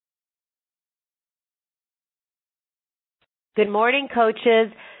Good morning,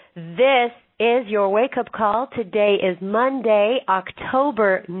 coaches. This is your wake-up call. Today is Monday,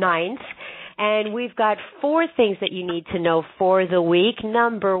 October 9th, and we've got 4 things that you need to know for the week.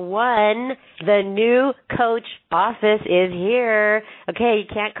 Number 1, the new Coach Office is here. Okay, you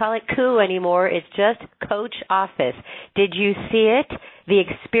can't call it Coup anymore. It's just Coach Office. Did you see it? The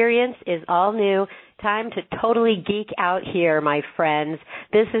experience is all new. Time to totally geek out here, my friends.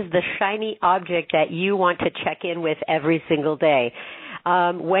 This is the shiny object that you want to check in with every single day.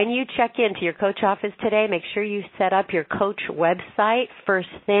 When you check into your Coach Office today, make sure you set up your Coach website first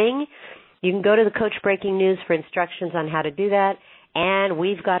thing. You can go to the Coach Breaking News for instructions on how to do that. And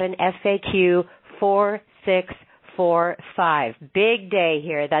we've got an FAQ 4645. Big day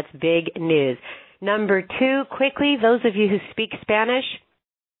here. That's big news. Number 2, quickly, those of you who speak Spanish,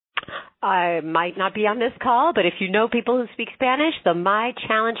 I might not be on this call, but if you know people who speak Spanish, the My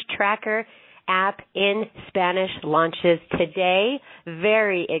Challenge Tracker app in Spanish launches today.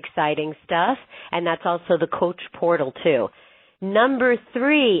 Very exciting stuff, and that's also the Coach Portal too. Number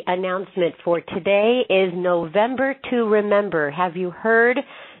 3 announcement for today is November to Remember. Have you heard?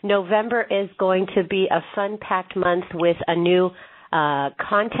 November is going to be a fun-packed month with a new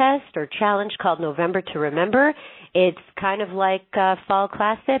contest or challenge called November to Remember. It's kind of like Fall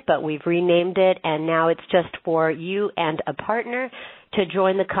Classic, but we've renamed it, and now it's just for you and a partner to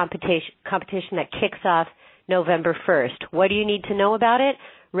join the competition that kicks off November 1st. What do you need to know about it?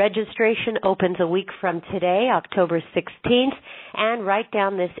 Registration opens a week from today, October 16th, and write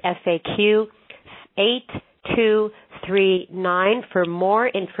down this FAQ 8239 for more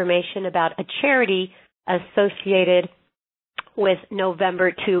information about a charity associated with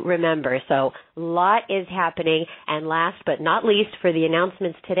November to Remember. So a lot is happening. And last but not least for the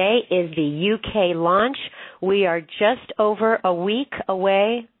announcements today is the UK launch. We are just over a week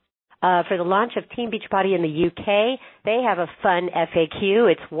away for the launch of Team Beachbody in the UK. They have a fun FAQ.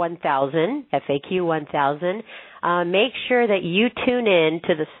 It's 1000, FAQ 1000. Make sure that you tune in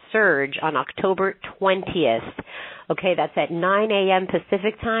to the Surge on October 20th. Okay, that's at 9 a.m.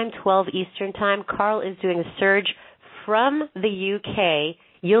 Pacific time, 12 Eastern time. Carl is doing a Surge from the UK.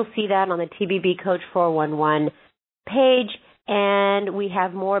 You'll see that on the TBB Coach 411 page, and we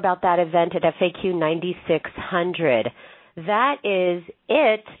have more about that event at FAQ 9600. That is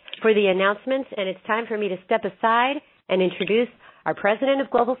it for the announcements, and it's time for me to step aside and introduce our President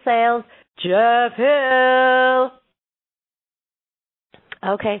of Global Sales, Jeff Hill.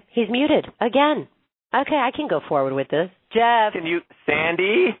 Okay, he's muted again. Okay, I can go forward with this. Jeff. Can you,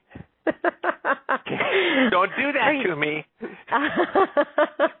 Sandy? Don't do that to me.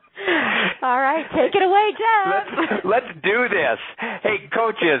 All right, take it away, Jeff. Let's do this. Hey,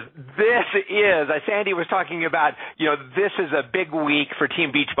 coaches, this is, as Sandy was talking about, this is a big week for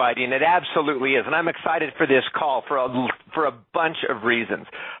Team Beachbody, and it absolutely is. And I'm excited for this call for a bunch of reasons.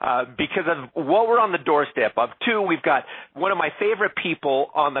 Because of what we're on the doorstep of. 2, we've got one of my favorite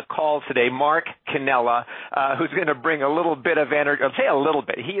people on the call today, Mark Canella, who's going to bring a little bit of energy. I'll say a little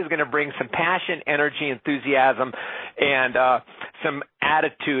bit. He is going to bring some passion, energy, enthusiasm, and some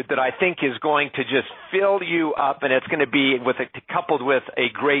attitude that I think is going to just fill you up, and it's going to be coupled with a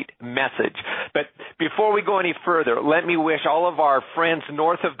great message. But before we go any further, let me wish all of our friends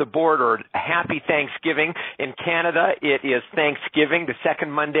north of the border a happy Thanksgiving. In Canada, it is Thanksgiving, the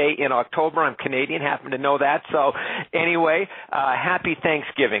second Monday in October. I'm Canadian, happen to know that. So anyway, happy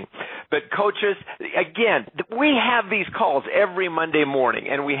Thanksgiving. But coaches, again, we have these calls every Monday morning,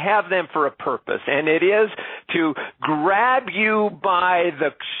 and we have them for a purpose, and it is to grab you by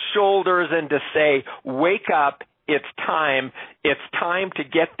the shoulders and to say, wake up, it's time to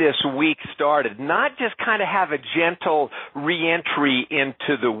get this week started. Not just kind of have a gentle reentry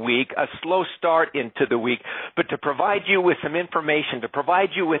into the week, a slow start into the week, but to provide you with some information, to provide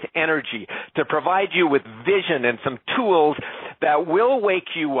you with energy, to provide you with vision and some tools that will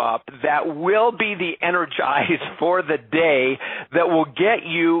wake you up, that will be the energized for the day, that will get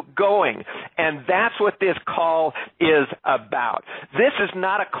you going. And that's what this call is about. This is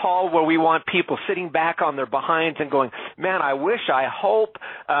not a call where we want people sitting back on their behinds and going, man, I wish, I hope,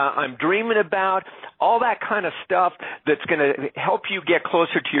 I'm dreaming about, all that kind of stuff that's going to help you get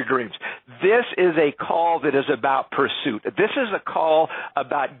closer to your dreams. This is a call that is about pursuit. This is a call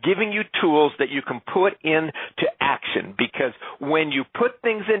about giving you tools that you can put into action, because when you put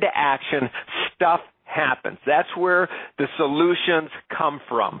things into action, stuff happens. That's where the solutions come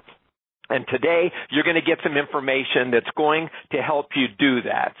from. And today, you're going to get some information that's going to help you do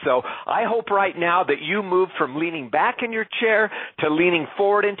that. So I hope right now that you move from leaning back in your chair to leaning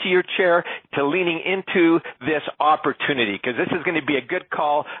forward into your chair to leaning into this opportunity, because this is going to be a good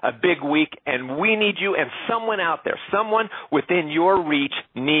call, a big week, and we need you, and someone out there, someone within your reach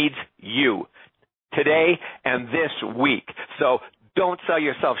needs you today and this week. So don't sell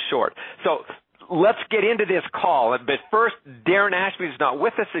yourself short. So let's get into this call. But first, Darren Ashby is not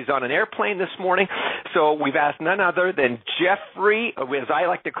with us. He's on an airplane this morning. So we've asked none other than Jeffrey, as I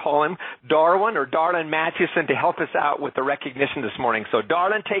like to call him, Darwin or Darlin Mathewson, to help us out with the recognition this morning. So,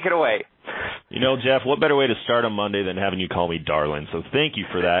 Darlin, take it away. You know, Jeff, what better way to start on Monday than having you call me Darlin? So thank you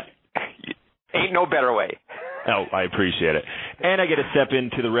for that. Ain't no better way. Oh, I appreciate it. And I get to step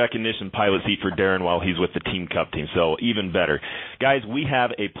into the recognition pilot seat for Darren while he's with the Team Cup team, so even better. Guys, we have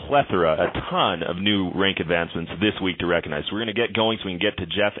a plethora, a ton of new rank advancements this week to recognize. So we're going to get going so we can get to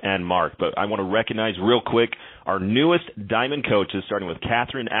Jeff and Mark, but I want to recognize real quick our newest Diamond coaches, starting with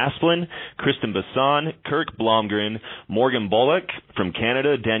Catherine Asplin, Kristen Bassan, Kirk Blomgren, Morgan Bullock from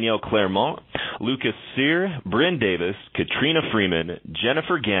Canada, Danielle Claremont, Lucas Sear, Bryn Davis, Katrina Freeman,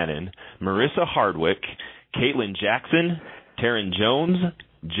 Jennifer Gannon, Marissa Hardwick, Caitlin Jackson, Taryn Jones,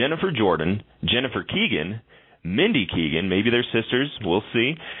 Jennifer Jordan, Jennifer Keegan, Mindy Keegan, maybe they're sisters, we'll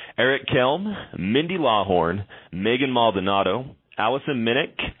see, Eric Kelm, Mindy Lawhorn, Megan Maldonado, Allison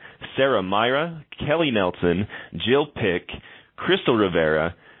Minnick, Sarah Myra, Kelly Nelson, Jill Pick, Crystal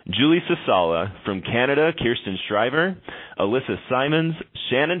Rivera, Julie Sasala, from Canada, Kirsten Shriver, Alyssa Simons,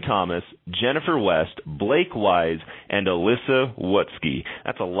 Shannon Thomas, Jennifer West, Blake Wise, and Alyssa Wutzke.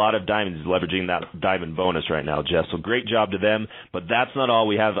 That's a lot of diamonds leveraging that diamond bonus right now, Jeff. So great job to them. But that's not all.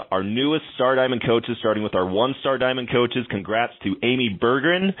 We have our newest Star Diamond coaches, starting with our one-star diamond coaches. Congrats to Amy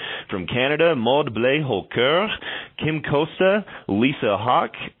Berggren from Canada, Maud Blais-Holcoeur, Kim Costa, Lisa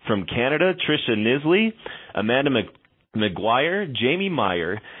Hawk from Canada, Trisha Nisley, Amanda McGuire, Jamie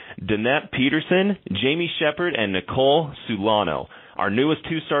Meyer, Danette Peterson, Jamie Shepard, and Nicole Sulano. Our newest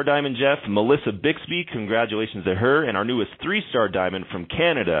two-star diamond, Jeff, Melissa Bixby, congratulations to her. And our newest three-star diamond from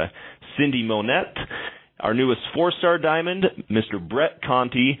Canada, Cindy Monette. Our newest four-star diamond, Mr. Brett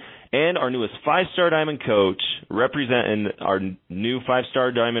Conti. And our newest five-star diamond coach, representing our new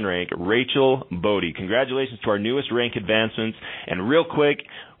five-star diamond rank, Rachel Bodie. Congratulations to our newest rank advancements. And real quick,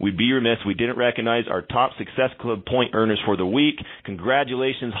 we'd be remiss we didn't recognize our top Success Club point earners for the week.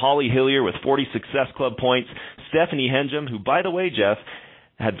 Congratulations, Holly Hillier with 40 Success Club points. Stephanie Henjum, who, by the way, Jeff,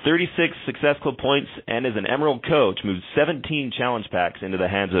 had 36 Success Club points and as an Emerald coach moved 17 challenge packs into the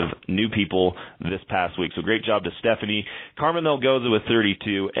hands of new people this past week. So great job to Stephanie. Carmen Melgoza with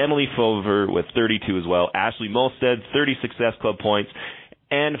 32, Emily Fover with 32 as well, Ashley Molstead, 30 Success Club points,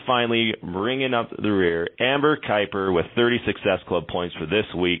 and finally, bringing up the rear, Amber Kuiper with 30 Success Club points for this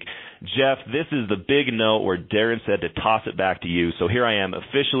week. Jeff, this is the big note where Darren said to toss it back to you. So here I am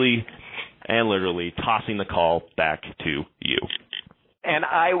officially and literally tossing the call back to you. And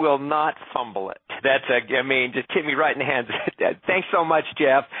I will not fumble it. Just hit me right in the hands. Thanks so much,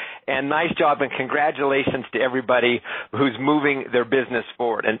 Jeff, and nice job, and congratulations to everybody who's moving their business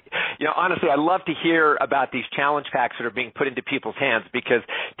forward. And, honestly, I love to hear about these challenge packs that are being put into people's hands, because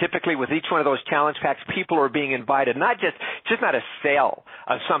typically with each one of those challenge packs, people are being invited, just not a sale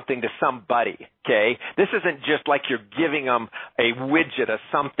of something to somebody, okay? This isn't just like you're giving them a widget of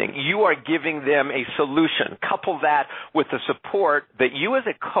something. You are giving them a solution. Couple that with the support that you as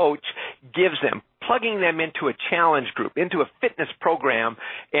a coach gives them, plugging them into a challenge group, into a fitness program,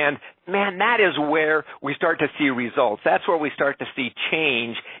 and man, that is where we start to see results. That's where we start to see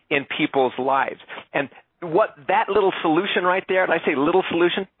change in people's lives. And what that little solution right there, and I say little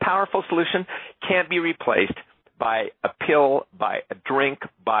solution, powerful solution, can't be replaced by a pill, by a drink,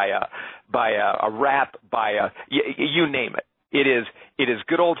 by a wrap, you name it. It is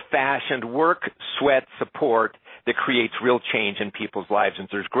good old-fashioned work, sweat, support that creates real change in people's lives, and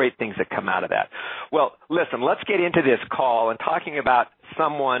there's great things that come out of that. Well, listen, let's get into this call and talking about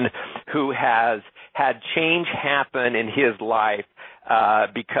someone who has had change happen in his life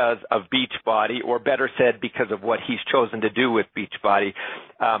because of Beachbody, or better said, because of what he's chosen to do with Beachbody.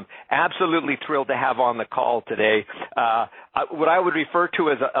 Absolutely thrilled to have on the call today what I would refer to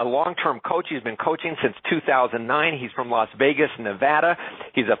as a long-term coach. He's been coaching since 2009. He's from Las Vegas, Nevada.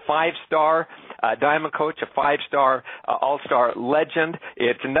 He's a five-star diamond coach, a five-star all-star legend.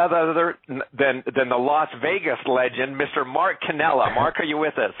 It's none other than the Las Vegas legend, Mr. Mark Cannella. Mark, are you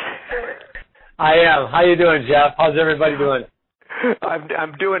with us? I am. How you doing, Jeff? How's everybody doing?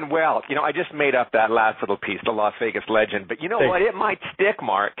 I'm doing well. I just made up that last little piece, the Las Vegas legend. But you know what? It might stick,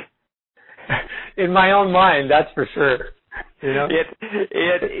 Mark. In my own mind, that's for sure. You know?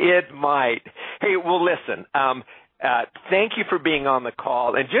 It might. Hey, well, listen. Thank you for being on the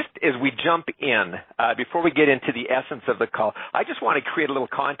call. And just as we jump in, before we get into the essence of the call, I just want to create a little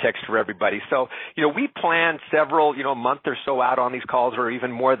context for everybody. So, we plan several, a month or so out on these calls, or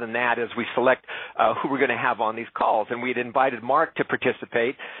even more than that, as we select who we're going to have on these calls. And we'd invited Mark to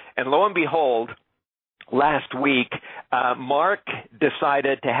participate. And lo and behold, last week, Mark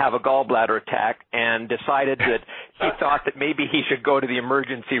decided to have a gallbladder attack and decided that he thought that maybe he should go to the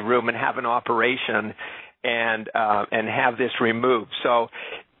emergency room and have an operation and have this removed. So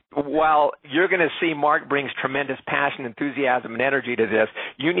while you're going to see Mark brings tremendous passion, enthusiasm, and energy to this,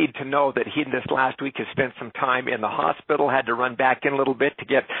 you need to know that he, this last week, has spent some time in the hospital, had to run back in a little bit to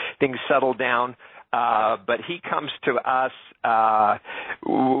get things settled down. But he comes to us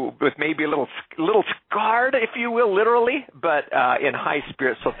with maybe a little scarred, if you will, literally, but in high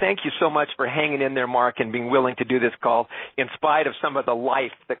spirits. So thank you so much for hanging in there, Mark, and being willing to do this call in spite of some of the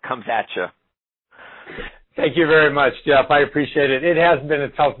life that comes at you. Thank you very much, Jeff. I appreciate it. It has been a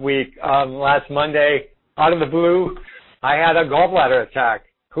tough week. Last Monday, out of the blue, I had a gallbladder attack.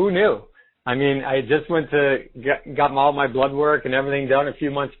 Who knew? I mean, I just went to got all my blood work and everything done a few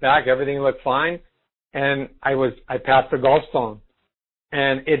months back. Everything looked fine. And I passed the gallstone,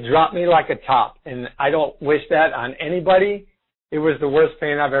 and it dropped me like a top. And I don't wish that on anybody. It was the worst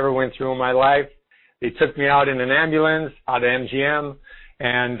pain I've ever went through in my life. They took me out in an ambulance out of MGM,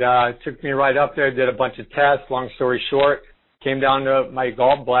 and took me right up there, did a bunch of tests. Long story short, came down to my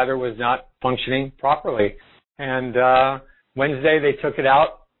gallbladder was not functioning properly. And Wednesday they took it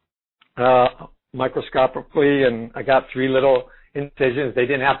out microscopically, and I got 3 little incisions. They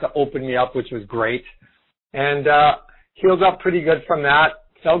didn't have to open me up, which was great. And healed up pretty good from that.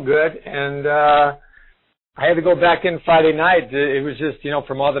 Felt good. And I had to go back in Friday night. It was just,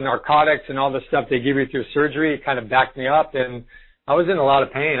 from all the narcotics and all the stuff they give you through surgery, it kind of backed me up. And I was in a lot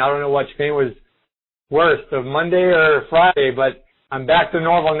of pain. I don't know which pain was worse, the Monday or Friday, but I'm back to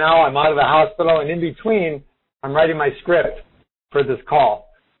normal now. I'm out of the hospital. And in between, I'm writing my script for this call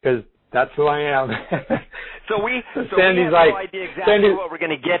because that's who I am. So we have Sandy's no idea exactly what we're going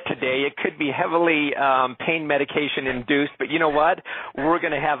to get today. It could be heavily pain medication induced, but you know what? We're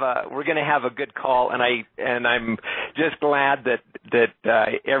going to have a good call, and I'm just glad that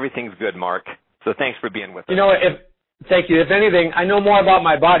everything's good, Mark. So thanks for being with us. Thank you. If anything, I know more about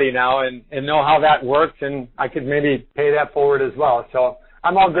my body now and know how that works, and I could maybe pay that forward as well. So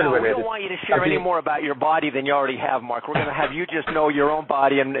I'm all good with it. We don't want you to share any more about your body than you already have, Mark. We're going to have you just know your own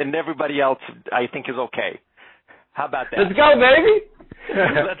body, and everybody else, I think, is okay. How about that? Let's go, baby.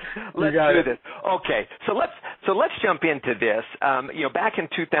 let's do this. Okay, so let's jump into this. Back in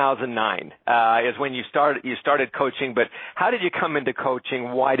 2009 is when you started coaching. But how did you come into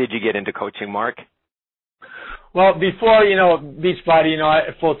coaching? Why did you get into coaching, Mark? Well, before Beachbody,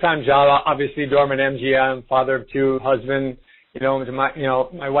 a full-time job, obviously dormant MGM, father of 2, husband.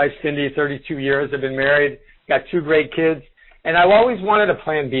 My wife Cindy, 32 years. I've been married, got 2 great kids, and I always wanted a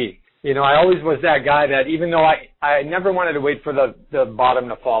plan B. I always was that guy that even though I never wanted to wait for the bottom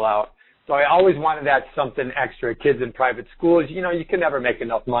to fall out. So I always wanted that something extra. Kids in private schools, you can never make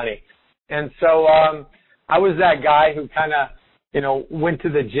enough money. And so I was that guy who kind of, went to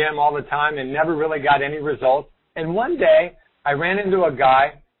the gym all the time and never really got any results. And one day I ran into a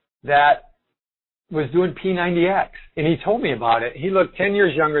guy that was doing P90X, and he told me about it. He looked 10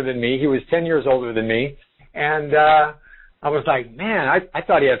 years younger than me. He was 10 years older than me. And I was like, man, I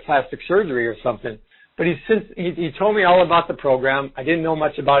thought he had plastic surgery or something. But he told me all about the program. I didn't know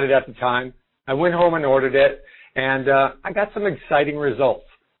much about it at the time. I went home and ordered it, and I got some exciting results.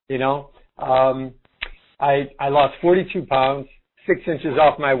 I lost 42 pounds, 6 inches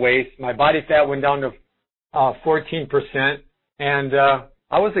off my waist. My body fat went down to 14%, and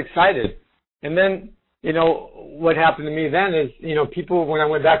I was excited. And then, what happened to me then is, people, when I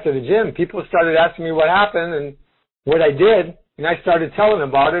went back to the gym, people started asking me what happened and what I did, and I started telling them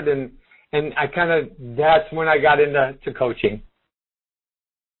about it, and I that's when I got into coaching.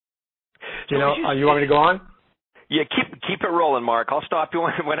 So you want me to go on? Yeah, keep it rolling, Mark. I'll stop you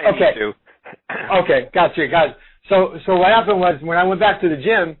when I need to. Okay, gotcha. So what happened was when I went back to the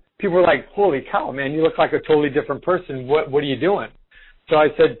gym, people were like, holy cow, man, you look like a totally different person. What are you doing? So I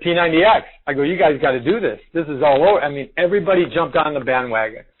said, P90X. I go, you guys got to do this. This is all over. I mean, everybody jumped on the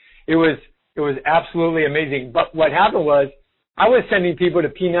bandwagon. It was absolutely amazing. But what happened was I was sending people to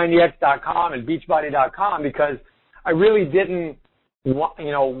P90X.com and Beachbody.com because I really didn't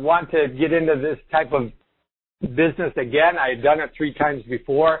want to get into this type of business again. I had done it 3 times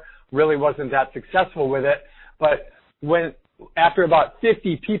before, really wasn't that successful with it. But after about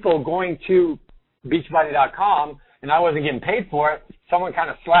 50 people going to Beachbody.com and I wasn't getting paid for it, someone kind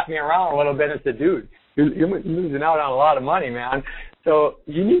of slapped me around a little bit and said, dude, you're losing out on a lot of money, man. So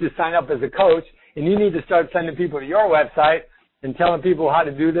you need to sign up as a coach, and you need to start sending people to your website and telling people how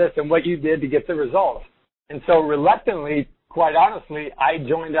to do this and what you did to get the results. And so reluctantly, quite honestly, I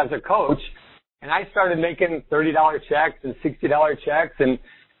joined as a coach, and I started making $30 checks and $60 checks, and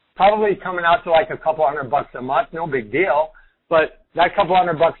probably coming out to like a couple $100 a month, no big deal. But that couple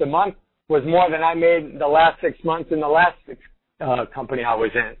 $100 a month was more than I made the last 6 months in the last company I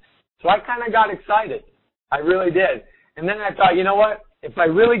was in. So I kind of got excited. I really did. And then I thought, you know what? If I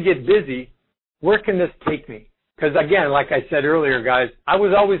really get busy, where can this take me? Because again, like I said earlier, guys, I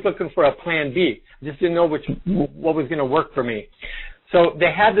was always looking for a plan B. I just didn't know what was going to work for me. So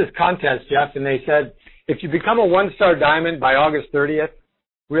they had this contest, Jeff, and they said, if you become a one-star diamond by August 30th,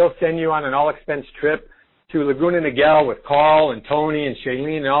 we'll send you on an all-expense trip to Laguna Niguel with Carl and Tony and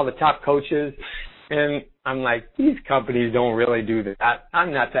Shailene and all the top coaches. And I'm like, these companies don't really do that.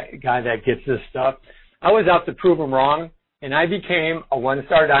 I'm not that guy that gets this stuff. I was out to prove them wrong, and I became a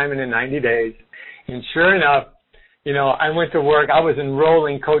one-star diamond in 90 days. And sure enough, you know, I went to work. I was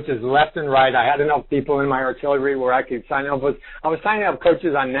enrolling coaches left and right. I had enough people in my artillery where I could sign up. I was signing up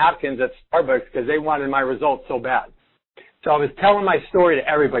coaches on napkins at Starbucks because they wanted my results so bad. So I was telling my story to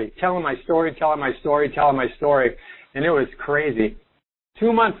everybody, telling my story, and it was crazy.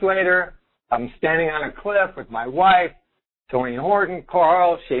 2 months later, I'm standing on a cliff with my wife, Tony Horton,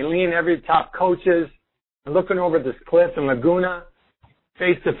 Carl, Shailene, every top coaches. I'm looking over this cliff in Laguna.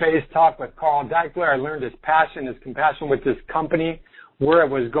 Face-to-face talk with Carl Deichler. I learned his passion, his compassion with this company, where it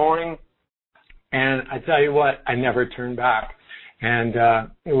was going. And I tell you what, I never turned back. And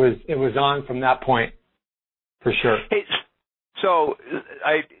it was on from that point, for sure. Hey, so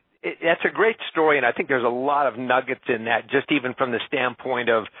that's a great story, and I think there's a lot of nuggets in that, just even from the standpoint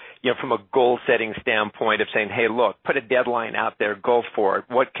of, you know, from a goal-setting standpoint of saying, hey, look, put a deadline out there, go for it.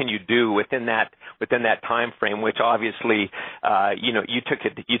 What can you do within that time frame, which obviously, you know, you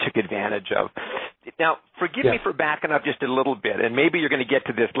took advantage of. Now, forgive me for backing up just a little bit, and maybe you're going to get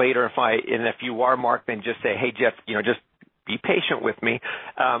to this later. If you are, Mark, then just say, hey, Jeff, you know, just be patient with me.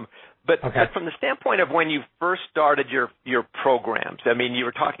 But from the standpoint of when you first started your programs, I mean,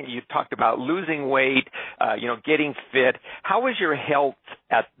 you talked about losing weight, you know, getting fit. How was your health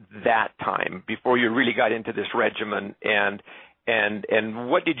at that time before you really got into this regimen, and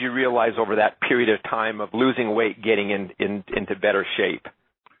what did you realize over that period of time of losing weight, getting into better shape?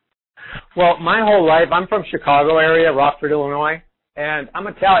 Well, my whole life, I'm from Chicago area, Rockford, Illinois, and I'm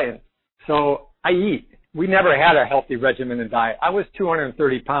Italian, so I eat. We never had a healthy regimen and diet. I was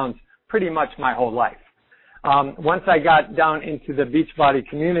 230 pounds pretty much my whole life. Once I got down into the Beachbody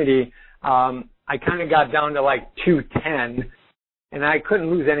community, I kind of got down to like 210, and I couldn't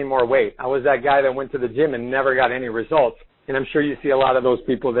lose any more weight. I was that guy that went to the gym and never got any results, and I'm sure you see a lot of those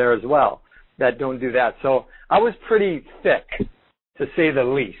people there as well that don't do that. So I was pretty thick, to say the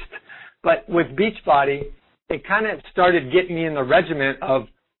least. But with Beachbody, it kind of started getting me in the regimen of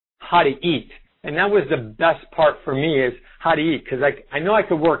how to eat. And that was the best part for me, is how to eat, because I know I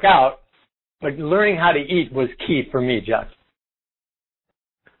could work out, but learning how to eat was key for me, Jeff.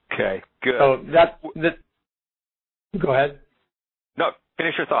 Okay, good. So go ahead. No,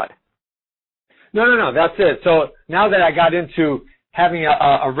 finish your thought. No, that's it. So now that I got into having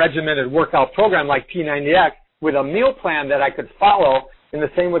a regimented workout program like P90X with a meal plan that I could follow, and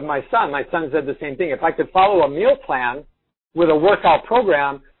the same with my son. My son said the same thing. If I could follow a meal plan with a workout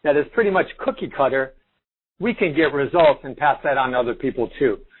program that is pretty much cookie cutter, we can get results and pass that on to other people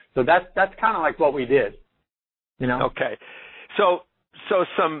too. So that's kind of like what we did, you know. Okay, so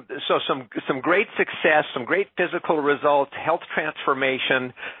some great success, some great physical results, health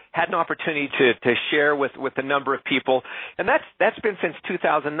transformation. Had an opportunity to share with a number of people, and that's been since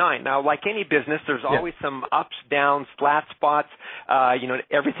 2009. Now, like any business, there's always some ups, downs, flat spots. You know,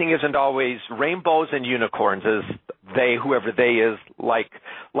 everything isn't always rainbows and unicorns, as whoever they is likes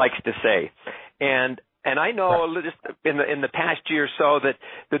to say. And I know just in the past year or so that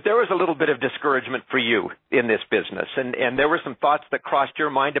there was a little bit of discouragement for you in this business, and there were some thoughts that crossed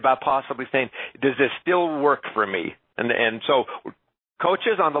your mind about possibly saying, does this still work for me? And so,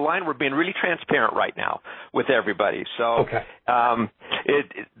 coaches on the line, we're being really transparent right now with everybody. So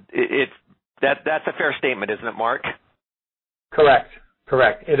that's a fair statement, isn't it, Mark? Correct.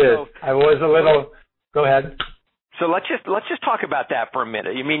 It is. I was a little. Go ahead. So let's just talk about that for a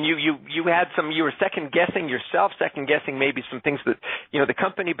minute. I mean, you were second guessing yourself, second guessing maybe some things that, you know, the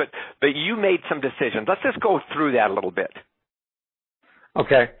company, but you made some decisions. Let's just go through that a little bit.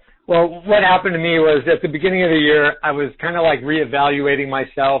 Okay. Well, what happened to me was at the beginning of the year, I was kind of like reevaluating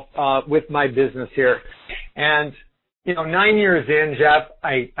myself with my business here, and 9 years in, Jeff,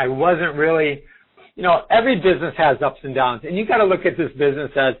 I wasn't really, every business has ups and downs, and you got to look at this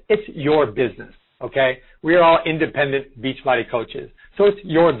business as it's your business, okay? We are all independent Beachbody coaches, so it's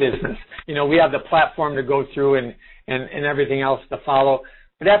your business. We have the platform to go through and everything else to follow.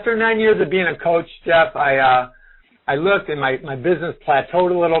 But after 9 years of being a coach, Jeff, I looked and my business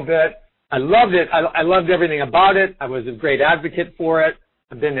plateaued a little bit. I loved it. I loved everything about it. I was a great advocate for it.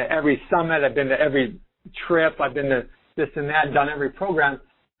 I've been to every summit. I've been to every trip. I've been to this and that, done every program.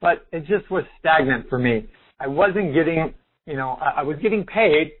 But it just was stagnant for me. I wasn't getting, I was getting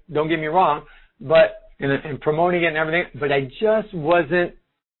paid, don't get me wrong, but in promoting it and everything, but I just wasn't,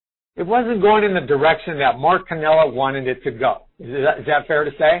 it wasn't going in the direction that Mark Canella wanted it to go. Is that fair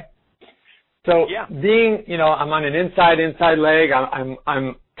to say? So yeah. Being, I'm on an inside leg. I'm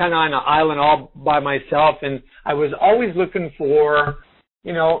kind of on an island all by myself, and I was always looking for,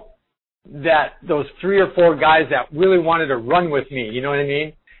 that those 3 or 4 guys that really wanted to run with me. You know what I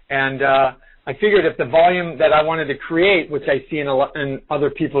mean? And I figured if the volume that I wanted to create, which I see in other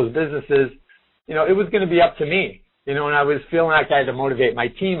people's businesses, it was going to be up to me. And I was feeling like I had to motivate my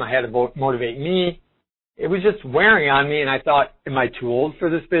team. I had to motivate me. It was just wearing on me, and I thought, am I too old for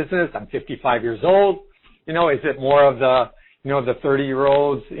this business? I'm 55 years old. Is it more of the, the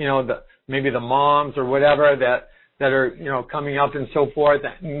 30-year-olds, maybe the moms or whatever that are, coming up and so forth?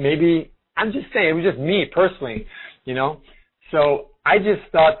 Maybe, I'm just saying, it was just me personally, So I just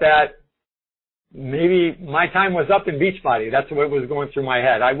thought that maybe my time was up in Beachbody. That's what was going through my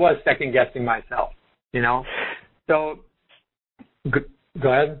head. I was second-guessing myself, So, go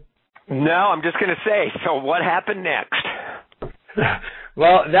ahead. No, I'm just going to say, so what happened next?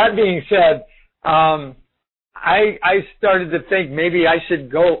 Well, that being said, I started to think maybe I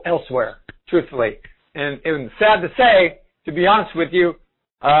should go elsewhere, truthfully. And it was sad to say, to be honest with you,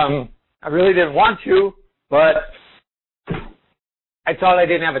 I really didn't want to, but I thought I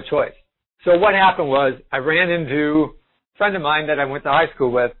didn't have a choice. So what happened was I ran into a friend of mine that I went to high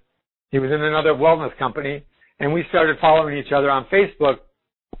school with. He was in another wellness company, and we started following each other on Facebook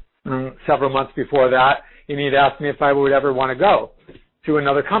several months before that, and he'd asked me if I would ever want to go to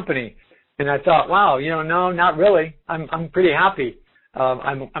another company. And I thought, wow, no, not really. I'm pretty happy.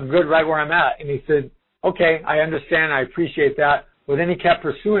 I'm good right where I'm at. And he said, okay, I understand. I appreciate that. Well, then he kept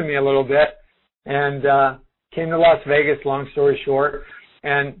pursuing me a little bit and came to Las Vegas, long story short,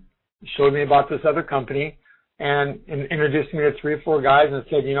 and showed me about this other company and introduced me to 3 or 4 guys and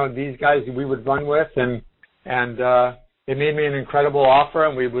said, these guys we would run with, and they made me an incredible offer,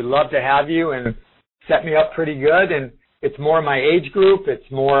 and we would love to have you, and set me up pretty good. And it's more my age group. It's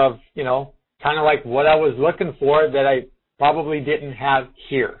more of, kind of like what I was looking for that I probably didn't have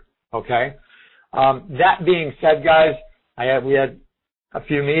here. Okay. That being said, guys, we had a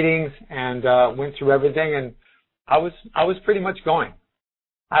few meetings and went through everything, and I was pretty much going.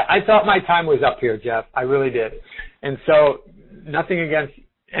 I thought my time was up here, Jeff. I really did. And so nothing against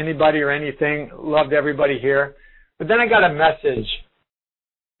anybody or anything. Loved everybody here. But then I got a message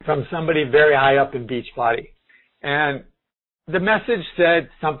from somebody very high up in Beachbody. And the message said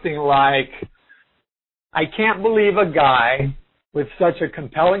something like, I can't believe a guy with such a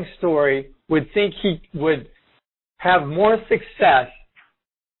compelling story would think he would have more success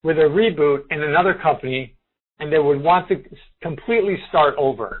with a reboot in another company, and they would want to completely start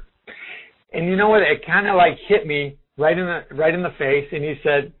over. And you know what? It kind of like hit me right in the face. And he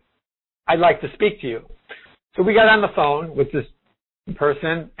said, I'd like to speak to you. So we got on the phone with this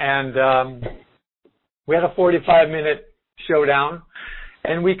person, and we had a 45-minute showdown,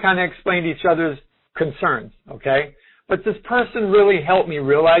 and we kind of explained each other's concerns, okay? But this person really helped me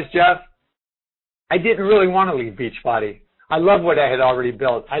realize, Jeff, I didn't really want to leave Beachbody. I love what I had already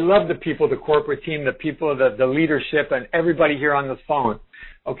built. I love the people, the corporate team, the people, the leadership, and everybody here on this phone,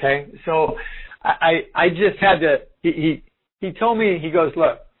 okay? So I just had to, he told me, he goes,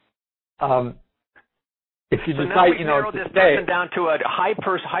 look, if you so decide, to this stay, person down to a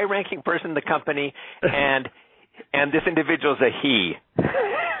high-ranking person in the company, and this individual's a he.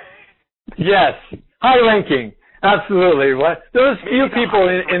 Yes, high-ranking, absolutely. What? There's few people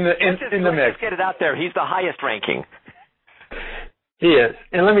in the mix. Let's get it out there. He's the highest-ranking. He is,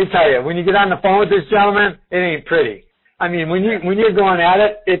 and let me tell you, when you get on the phone with this gentleman, it ain't pretty. I mean, when you're going at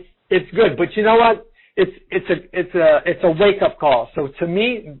it, it's good. But you know what? It's a wake-up call. So to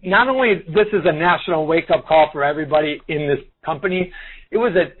me, not only this is a national wake-up call for everybody in this company, it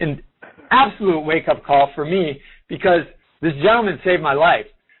was an absolute wake-up call for me because this gentleman saved my life.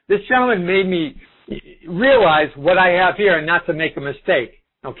 This gentleman made me realize what I have here and not to make a mistake,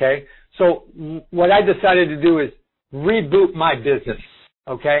 okay? So what I decided to do is reboot my business,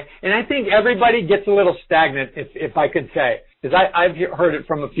 okay? And I think everybody gets a little stagnant, if I could say, because I've heard it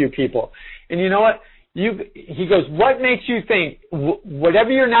from a few people. And you know what? He goes, what makes you think,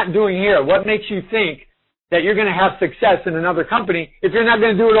 whatever you're not doing here, what makes you think that you're going to have success in another company if you're not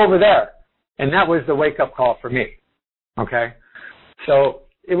going to do it over there? And that was the wake-up call for me, okay? So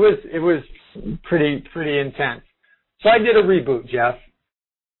it was pretty intense. So I did a reboot, Jeff.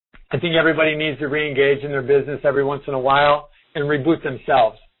 I think everybody needs to re-engage in their business every once in a while and reboot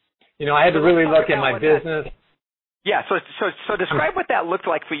themselves. You know, I had to really look at my business. Yeah, so describe what that looked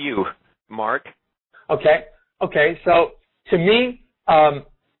like for you, Mark. Okay. So to me,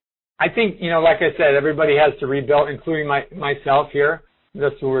 I think, you know, like I said, everybody has to rebuild, including myself here.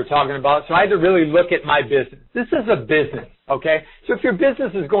 That's what we're talking about. So I had to really look at my business. This is a business, okay? So if your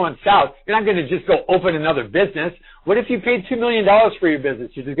business is going south, you're not going to just go open another business. What if you paid $2 million for your business?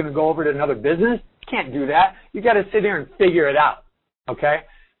 You're just going to go over to another business? You can't do that. You got to sit here and figure it out, okay?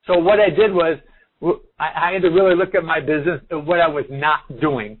 So what I did was I had to really look at my business and what I was not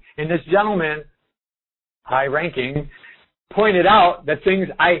doing. And this gentleman, high ranking, pointed out that things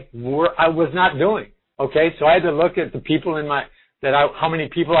I was not doing, okay? So I had to look at the people how many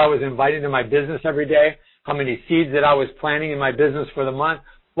people I was inviting to my business every day, how many seeds that I was planting in my business for the month,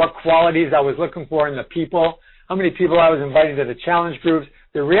 what qualities I was looking for in the people, how many people I was inviting to the challenge groups.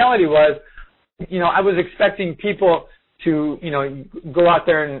 The reality was, you know, I was expecting people to, you know, go out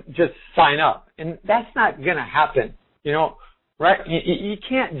there and just sign up. And that's not going to happen, you know, right? You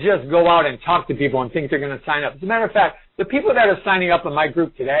can't just go out and talk to people and think they're going to sign up. As a matter of fact, the people that are signing up in my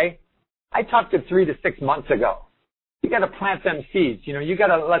group today, I talked to 3 to 6 months ago. You got to plant them seeds. You know, you got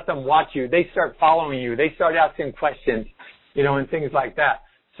to let them watch you. They start following you. They start asking questions, you know, and things like that.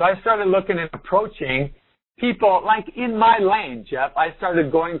 So I started looking and approaching people like in my lane, Jeff. I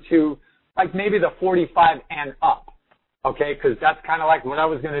started going to like maybe the 45 and up, okay, because that's kind of like what I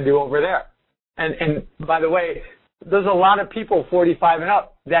was going to do over there. And by the way, there's a lot of people 45 and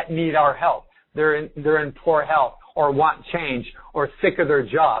up that need our help. They're in poor health or want change or sick of their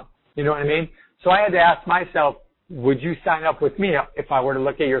job. You know what I mean? So I had to ask myself, would you sign up with me if I were to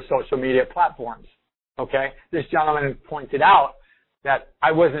look at your social media platforms? Okay? This gentleman pointed out that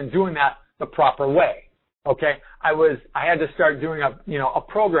I wasn't doing that the proper way. Okay? I had to start doing a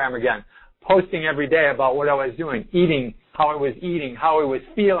program again, posting every day about what I was doing, eating, how I was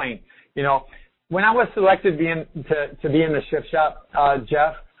feeling. You know, when I was selected to be in the Shift Shop,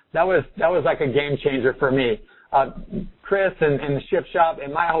 Jeff, that was like a game changer for me. Chris and the Shift Shop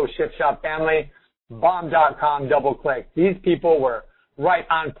and my whole Shift Shop family, bomb.com, DoubleClick. These people were right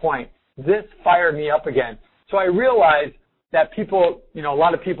on point. This fired me up again. So I realized that people, you know, a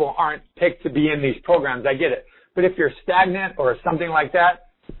lot of people aren't picked to be in these programs. I get it. But if you're stagnant or something like that,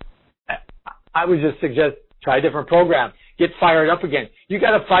 I would just suggest try a different program. Get fired up again. You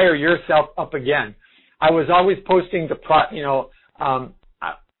got to fire yourself up again. I was always posting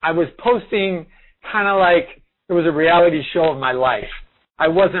I was posting kind of like it was a reality show of my life. I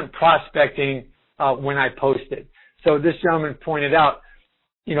wasn't prospecting when I posted. So this gentleman pointed out,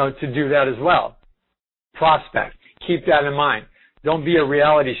 you know, to do that as well. Prospect. Keep that in mind. Don't be a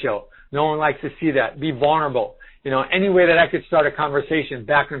reality show. No one likes to see that. Be vulnerable. You know, any way that I could start a conversation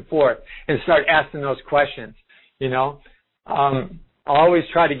back and forth and start asking those questions, you know. I always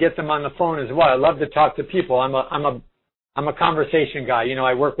try to get them on the phone as well. I love to talk to people. I'm a conversation guy. You know,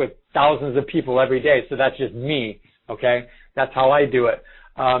 I work with thousands of people every day, so that's just me, okay? That's how I do it.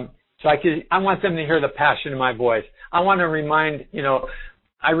 So I want them to hear the passion in my voice. I want to remind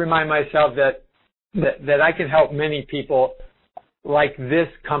myself that I can help many people like this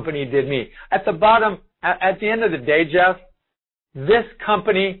company did me. At the end of the day, Jeff, this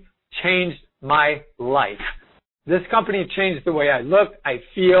company changed my life. This company changed the way I look, I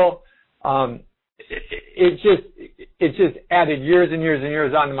feel. It just added years and years and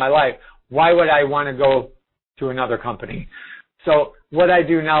years onto my life. Why would I want to go to another company? So what I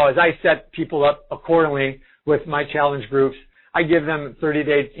do now is I set people up accordingly with my challenge groups. I give them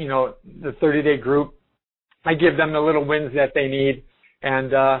 30-day, you know, the 30-day group. I give them the little wins that they need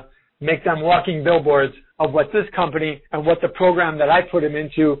and make them walking billboards of what this company and what the program that I put them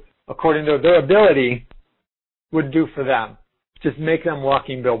into, according to their ability, would do for them. Just make them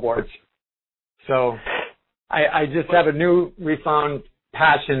walking billboards. So I just have a new refound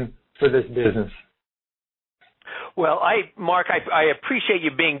passion for this business. Well, Mark, I appreciate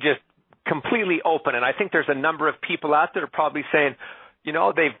you being just completely open, and I think there's a number of people out there probably saying, you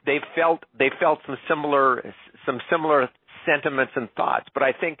know, they felt some similar sentiments and thoughts. But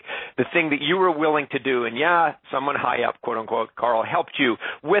I think the thing that you were willing to do, and yeah, someone high up, quote unquote, Carl, helped you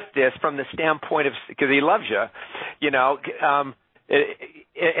with this from the standpoint of, because he loves you, you know,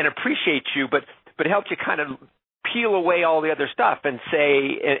 and appreciate you, but helped you kind of peel away all the other stuff and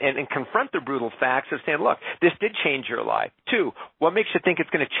say and confront the brutal facts of saying, look, this did change your life. 2, what makes you think it's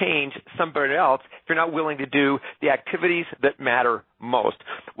going to change somebody else if you're not willing to do the activities that matter most?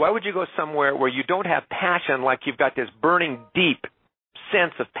 Why would you go somewhere where you don't have passion, like you've got this burning deep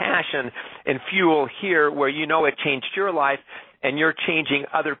sense of passion and fuel here where you know it changed your life and you're changing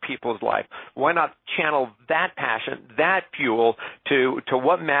other people's life? Why not channel that passion, that fuel to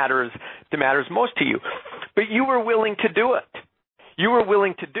what matters most to you? But you were willing to do it. You were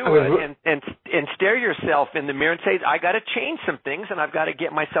willing to do it and stare yourself in the mirror and say, I got to change some things and I've got to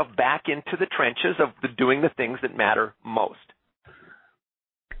get myself back into the trenches of doing the things that matter most.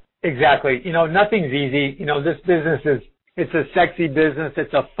 Exactly. Nothing's easy. This business it's a sexy business.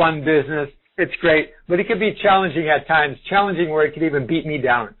 It's a fun business. It's great, but it can be challenging at times, challenging where it could even beat me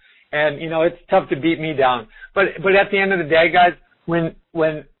down. And, it's tough to beat me down. But at the end of the day, guys, when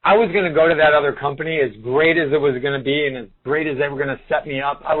I was going to go to that other company, as great as it was going to be and as great as they were going to set me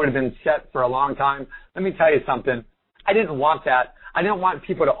up, I would have been set for a long time. Let me tell you something. I didn't want that. I didn't want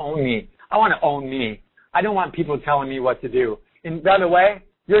people to own me. I want to own me. I don't want people telling me what to do. And by the way,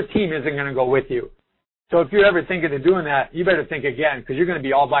 your team isn't going to go with you. So if you're ever thinking of doing that, you better think again, because you're going to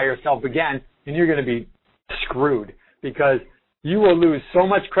be all by yourself again, and you're going to be screwed because you will lose so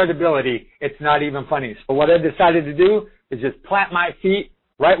much credibility, it's not even funny. So what I decided to do is just plant my feet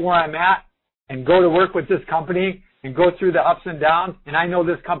right where I'm at and go to work with this company and go through the ups and downs. And I know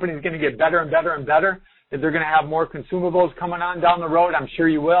this company is going to get better and better and better, that they're going to have more consumables coming on down the road. I'm sure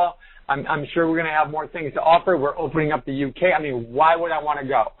you will. I'm sure we're going to have more things to offer. We're opening up the UK. I mean, why would I want to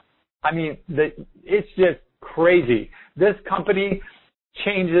go? I mean, it's just crazy. This company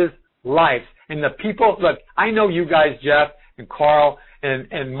changes lives. And the people, look, I know you guys, Jeff and Carl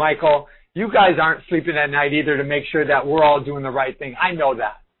and Michael, you guys aren't sleeping at night either to make sure that we're all doing the right thing. I know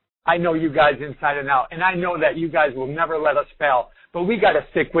that. I know you guys inside and out. And I know that you guys will never let us fail. But we got to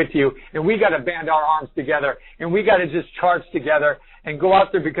stick with you, and we got to band our arms together, and we got to just charge together and go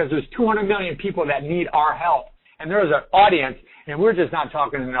out there because there's 200 million people that need our help. And there's an audience, and we're just not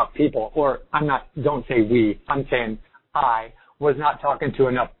talking to enough people. Or don't say we, I'm saying I was not talking to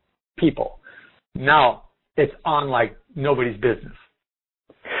enough people. Now it's on like nobody's business.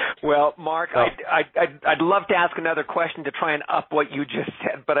 Well, Mark, I'd love to ask another question to try and up what you just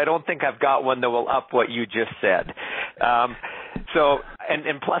said, but I don't think I've got one that will up what you just said. So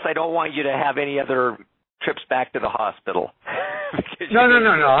plus I don't want you to have any other trips back to the hospital. No.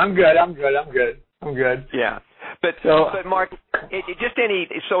 I'm good. Yeah. But Mark,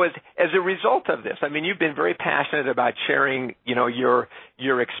 as a result of this, I mean, you've been very passionate about sharing, your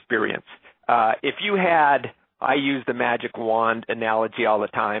experience. If you had, I use the magic wand analogy all the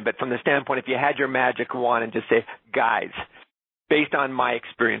time, but from the standpoint, if you had your magic wand and just say, guys, based on my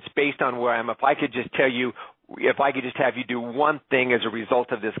experience, based on where I am, if I could just have you do one thing as a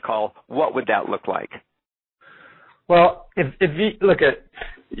result of this call, what would that look like? Well, if you look at,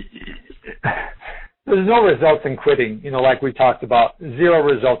 there's no results in quitting, like we talked about, 0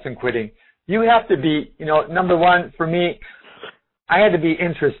 results in quitting. You have to be, number one, for me, I had to be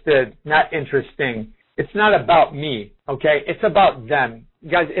interested, not interesting. It's not about me, okay? It's about them.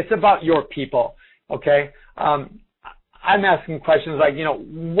 Guys, it's about your people, okay? I'm asking questions like,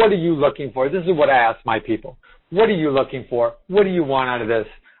 what are you looking for? This is what I ask my people. What are you looking for? What do you want out of this?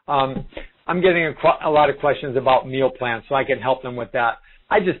 I'm getting a lot of questions about meal plans, so I can help them with that.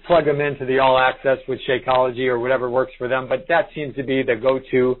 I just plug them into the All Access with Shakeology or whatever works for them, but that seems to be the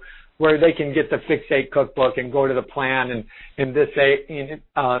go-to where they can get the Fix 8 cookbook and go to the plan and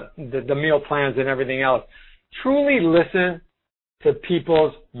the meal plans and everything else. Truly listen to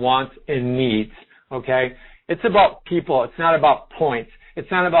people's wants and needs, okay? It's about people. It's not about points.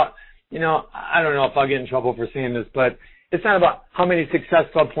 It's not about, I don't know if I'll get in trouble for saying this, but it's not about how many Success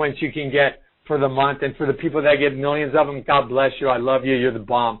Club points you can get for the month. And for the people that get millions of them, God bless you. I love you. You're the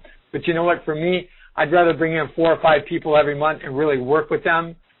bomb. But you know what? For me, I'd rather bring in 4 or 5 people every month and really work with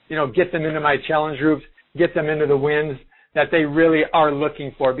them, get them into my challenge groups, get them into the wins that they really are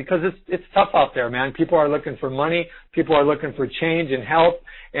looking for, because it's tough out there, man. People are looking for money. People are looking for change and help.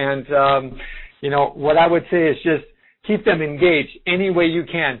 And, what I would say is just keep them engaged any way you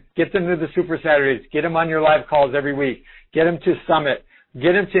can. Get them to the Super Saturdays. Get them on your live calls every week. Get them to Summit.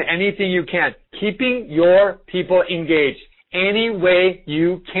 Get them to anything you can. Keeping your people engaged any way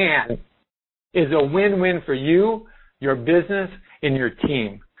you can is a win-win for you, your business, and your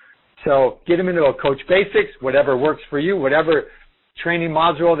team. So get them into a Coach Basics, whatever works for you, whatever training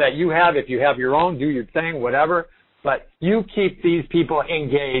module that you have. If you have your own, do your thing, whatever. But you keep these people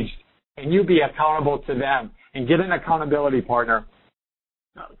engaged, and you be accountable to them, and get an accountability partner.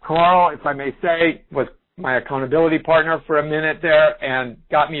 Carl, if I may say, was my accountability partner for a minute there and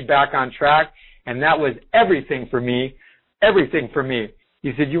got me back on track. And that was everything for me.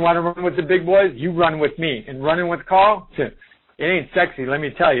 He said, you want to run with the big boys? You run with me. And running with Carl, it ain't sexy, let me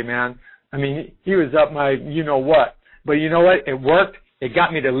tell you, man. I mean, he was up my you-know-what. But you know what? It worked. It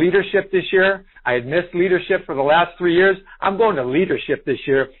got me to leadership this year. I had missed leadership for the last 3 years. I'm going to leadership this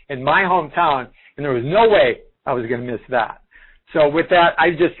year in my hometown, and there was no way I was going to miss that. So with that,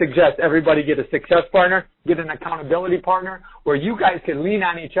 I just suggest everybody get a success partner, get an accountability partner, where you guys can lean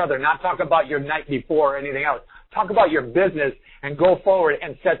on each other, not talk about your night before or anything else. Talk about your business and go forward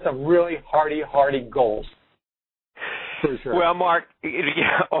and set some really hardy goals. For sure. Well, Mark,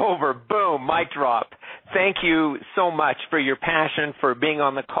 over. Boom. Mic drop. Thank you so much for your passion, for being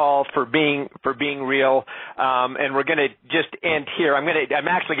on the call, for being real. And we're going to just end here. I'm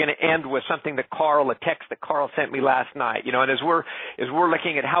actually going to end with something that a text that Carl sent me last night. And as we're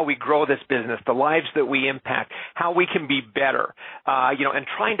looking at how we grow this business, the lives that we impact, how we can be better, and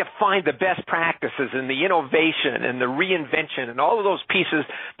trying to find the best practices and the innovation and the reinvention and all of those pieces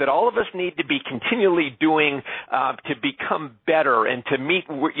that all of us need to be continually doing to become better and to meet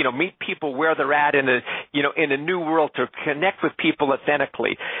people where they're at in a new world, to connect with people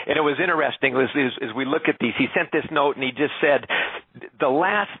authentically. And it was interesting as we look at these. He sent this note and he just said, the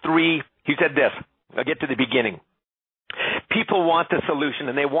last three, he said this, I'll get to the beginning. People want the solution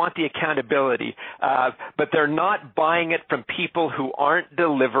and they want the accountability, but they're not buying it from people who aren't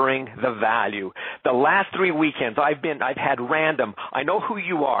delivering the value. The last 3 weekends I've had random, I know who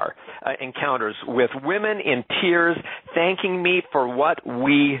you are, encounters with women in tears thanking me for what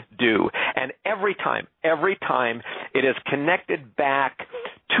we do. And every time it is connected back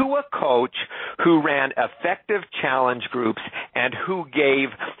to a coach who ran effective challenge groups and who gave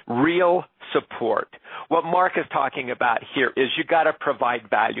real support. What Mark is talking about here is you got to provide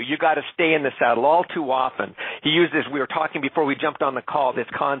value. You got to stay in the saddle. All too often, he used this. We were talking before we jumped on the call. This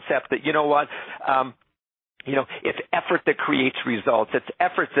concept that it's effort that creates results. It's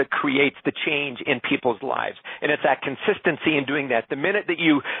effort that creates the change in people's lives, and it's that consistency in doing that. The minute that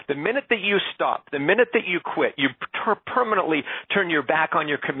you stop, the minute that you quit, you permanently turn your back on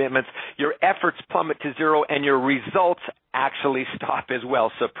your commitments. Your efforts plummet to zero, and your results actually stop as well.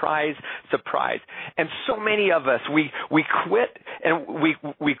 Surprise, surprise. And so many of us, we quit, and we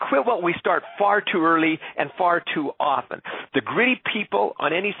quit what we start far too early and far too often. The gritty people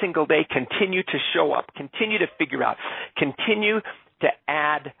on any single day continue to show up, continue to figure out, continue to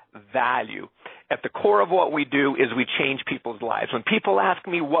add value. At the core of what we do is we change people's lives. When people ask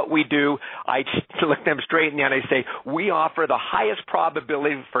me what we do, I look them straight in the eye and I say, we offer the highest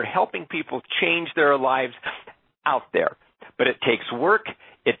probability for helping people change their lives out there. But it takes work,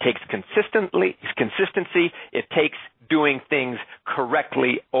 it takes consistency, it takes doing things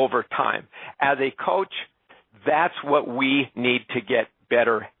correctly over time. As a coach, that's what we need to get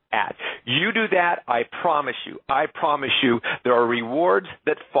better at. You do that, I promise you, there are rewards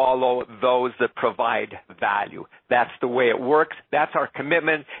that follow those that provide value. That's the way it works. That's our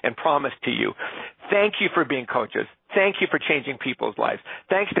commitment and promise to you. Thank you for being coaches. Thank you for changing people's lives.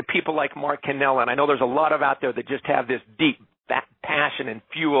 Thanks to people like Mark Cannella, and I know there's a lot out there that just have this deep passion and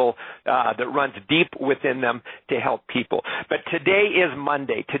fuel that runs deep within them to help people. But today is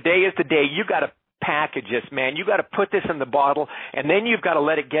Monday. Today is the day you got to package this, man. You got to put this in the bottle, and then you've got to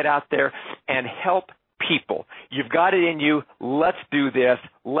let it get out there and help people. You've got it in you. Let's do this.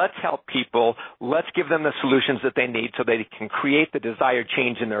 Let's help people. Let's give them the solutions that they need so they can create the desired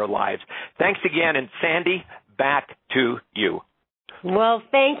change in their lives. Thanks again, and Sandy, back to you. Well,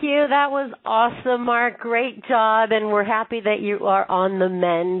 thank you. That was awesome, Mark. Great job, and we're happy that you are on the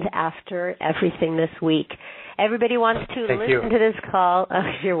mend after everything this week. Everybody wants to listen to this call.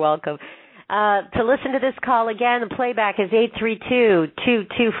 Oh, you're welcome. To listen to this call again, the playback is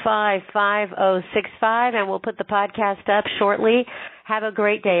 832-225-5065, and we'll put the podcast up shortly. Have a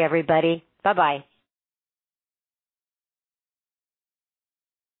great day, everybody. Bye-bye.